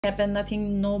Happen,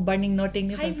 nothing, no burning, no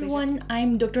tingling. Hi everyone,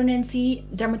 I'm Dr. Nancy,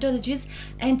 dermatologist,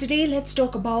 and today let's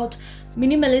talk about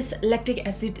Minimalist lactic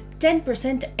acid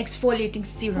 10% exfoliating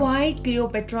serum. Why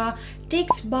Cleopatra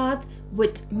takes bath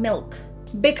with milk?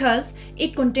 Because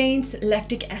it contains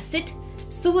lactic acid.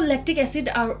 So lactic acid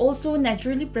are also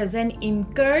naturally present in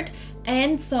curd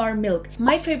and sour milk.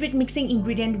 My favorite mixing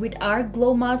ingredient with our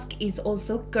glow mask is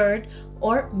also curd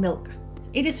or milk.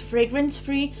 It is fragrance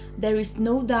free, there is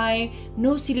no dye,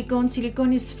 no silicone,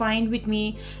 silicone is fine with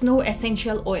me, no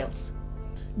essential oils.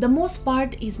 The most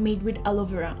part is made with aloe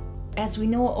vera. As we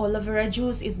know, aloe vera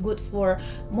juice is good for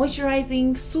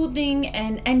moisturizing, soothing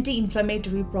and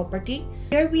anti-inflammatory property.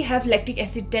 Here we have lactic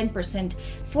acid 10%.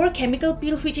 For chemical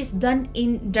peel, which is done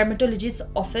in dermatologist's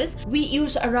office, we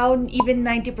use around even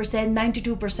 90%,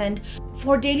 92%.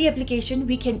 For daily application,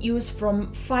 we can use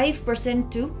from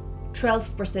 5% to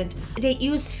 12%. They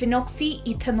use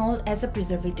phenoxyethanol as a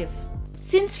preservative.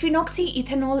 Since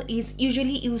phenoxyethanol is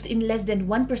usually used in less than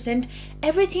 1%,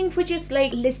 everything which is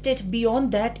listed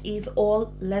beyond that is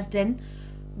all less than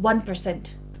 1%.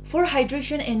 For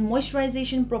hydration and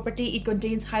moisturization property, it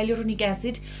contains hyaluronic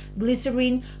acid,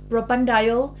 glycerin,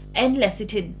 propanediol, and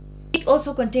lecithin. It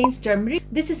also contains turmeric.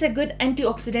 This is a good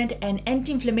antioxidant and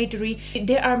anti-inflammatory.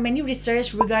 There are many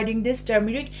research regarding this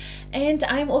turmeric, and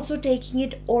I'm also taking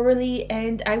it orally,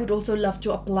 and I would also love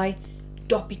to apply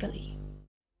topically.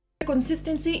 The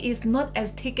consistency is not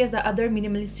as thick as the other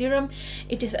minimalist serum.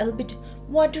 It is a little bit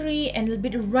watery and a little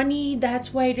bit runny.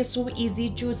 That's why it is so easy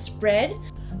to spread.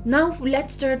 Now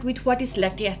let's start with what is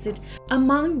lactic acid.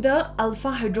 Among the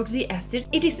alpha hydroxy acid,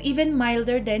 it is even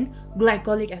milder than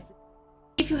glycolic acid.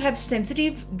 If you have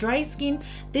sensitive, dry skin,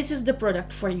 this is the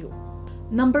product for you.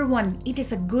 Number 1, it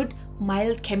is a good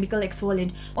mild chemical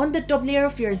exfoliant. On the top layer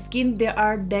of your skin, there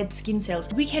are dead skin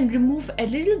cells. We can remove a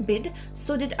little bit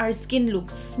so that our skin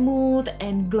looks smooth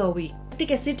and glowy. Lactic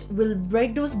acid will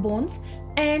break those bones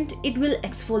and it will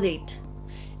exfoliate.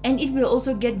 And it will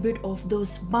also get rid of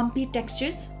those bumpy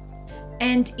textures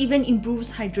and even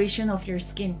improves hydration of your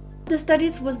skin. The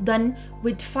studies was done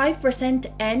with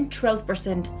 5% and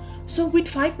 12%. So with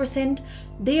 5%,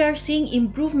 they are seeing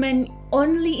improvement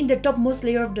only in the topmost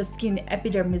layer of the skin,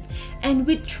 epidermis. And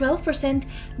with 12%,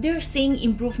 they're seeing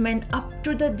improvement up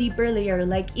to the deeper layer,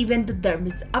 like even the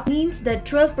dermis. Up means that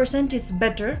 12% is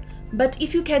better. But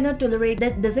if you cannot tolerate,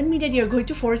 that doesn't mean that you're going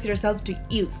to force yourself to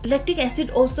use. Lactic acid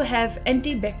also have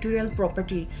antibacterial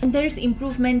property. And there is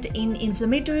improvement in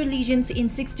inflammatory lesions in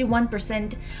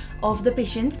 61% of the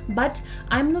patients. But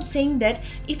I'm not saying that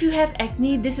if you have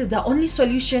acne, this is the only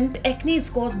solution. Acne is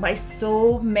caused by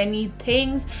so many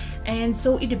things, and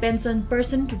so it depends on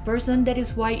person to person. That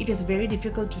is why it is very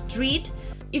difficult to treat.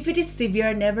 If it is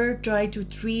severe, never try to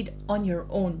treat on your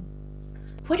own.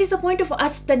 What is the point of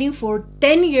us studying for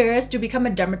 10 years to become a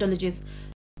dermatologist?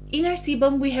 In our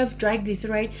sebum, we have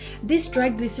triglyceride. This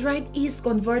triglyceride is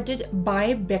converted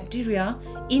by bacteria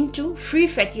into free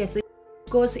fatty acid,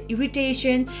 cause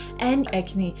irritation and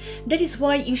acne. That is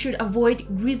why you should avoid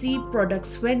greasy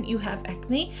products when you have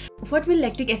acne. What will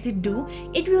lactic acid do?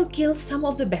 It will kill some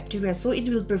of the bacteria, so it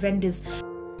will prevent this.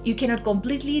 You cannot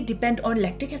completely depend on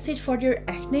lactic acid for your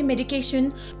acne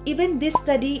medication. Even this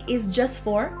study is just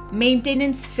for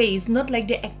maintenance phase, not like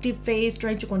the active phase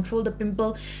trying to control the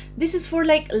pimple. This is for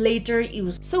later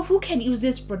use. So who can use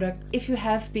this product? If you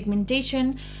have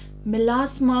pigmentation,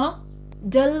 melasma,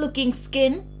 dull looking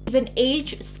skin, even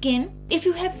aged skin. If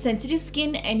you have sensitive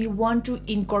skin and you want to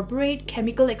incorporate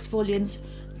chemical exfoliants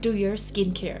to your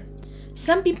skincare.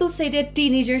 Some people say that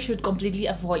teenagers should completely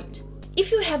avoid. If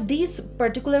you have these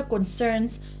particular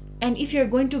concerns and if you're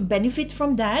going to benefit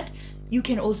from that, you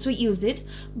can also use it.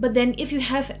 But then if you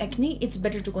have acne, it's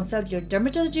better to consult your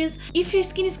dermatologist. If your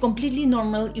skin is completely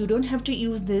normal, you don't have to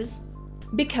use this,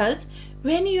 because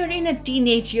when you're in a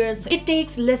teenage years, it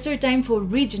takes lesser time for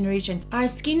regeneration. Our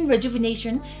skin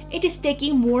rejuvenation, it is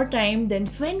taking more time than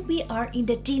when we are in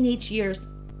the teenage years.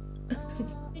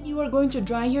 When you are going to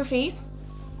dry your face,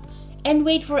 and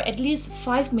wait for at least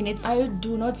 5 minutes. I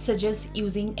do not suggest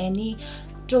using any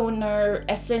toner,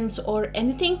 essence or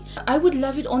anything. I would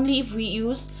love it only if we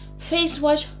use face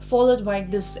wash followed by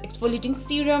this exfoliating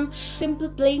serum, simple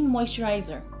plain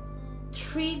moisturizer.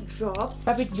 3 drops,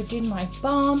 rub it between my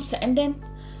palms and then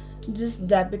just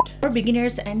dab it. For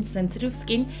beginners and sensitive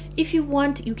skin, if you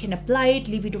want, you can apply it,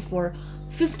 leave it for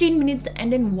 15 minutes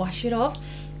and then wash it off.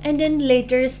 and then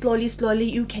later slowly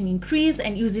you can increase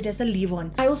and use it as a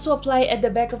leave-on. I also apply at the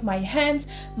back of my hands,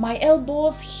 my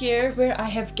elbows, here where I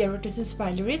have keratosis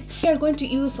pilaris. We are going to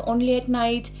use only at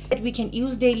night, that we can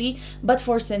use daily, but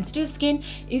for sensitive skin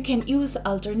you can use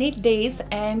alternate days,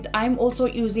 and I'm also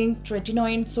using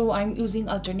retinoids, so I'm using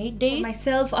alternate days. For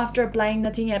myself, after applying,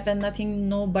 nothing happened, nothing,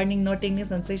 no burning, no tingling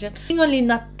sensation,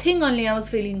 nothing only I was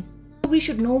feeling. We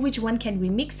should know which one can we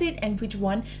mix it and which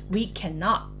one we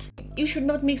cannot. You should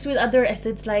not mix with other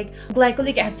acids like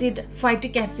glycolic acid,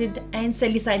 phytic acid and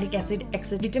salicylic acid,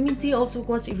 etc. Vitamin C also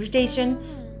causes irritation.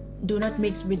 Do not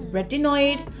mix with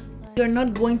retinoid. You're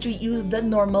not going to use the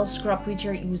normal scrub which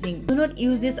you're using. Do not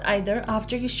use this either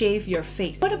after you shave your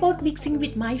face. What about mixing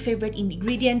with my favorite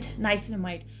ingredient,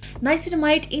 niacinamide?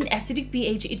 Niacinamide in acidic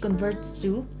pH, it converts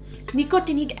to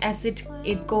nicotinic acid.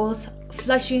 It causes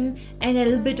flushing and a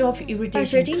little bit of irritation. There are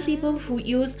certain people who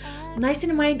use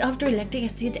niacinamide after lactic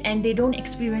acid and they don't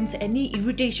experience any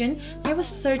irritation. I was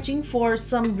searching for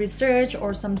some research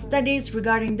or some studies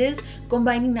regarding this,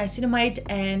 combining niacinamide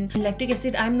and lactic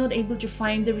acid. I'm not able to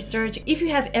find the research. If you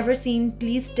have ever seen,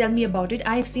 please tell me about it.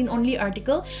 I've seen only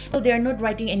article, so they are not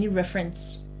writing any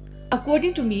reference.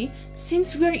 According to me,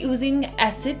 since we are using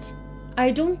acids,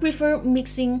 I don't prefer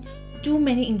mixing too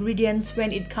many ingredients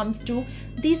when it comes to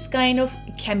these kind of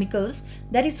chemicals.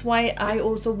 That is why I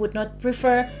also would not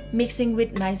prefer mixing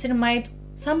with niacinamide.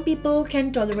 Some people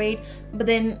can tolerate, but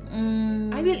then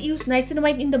I will use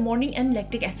niacinamide in the morning and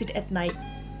lactic acid at night.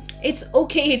 It's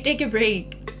okay, take a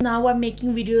break. Now I'm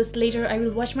making videos, later I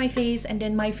will wash my face and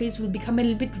then my face will become a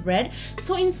little bit red.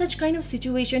 So in such kind of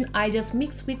situation, I just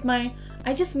mix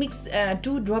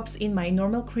 2 drops in my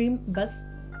normal cream, but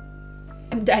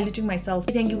I'm diluting myself.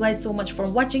 Thank you guys so much for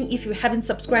watching. If you haven't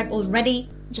subscribed already,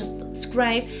 just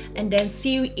subscribe and then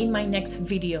see you in my next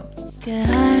video.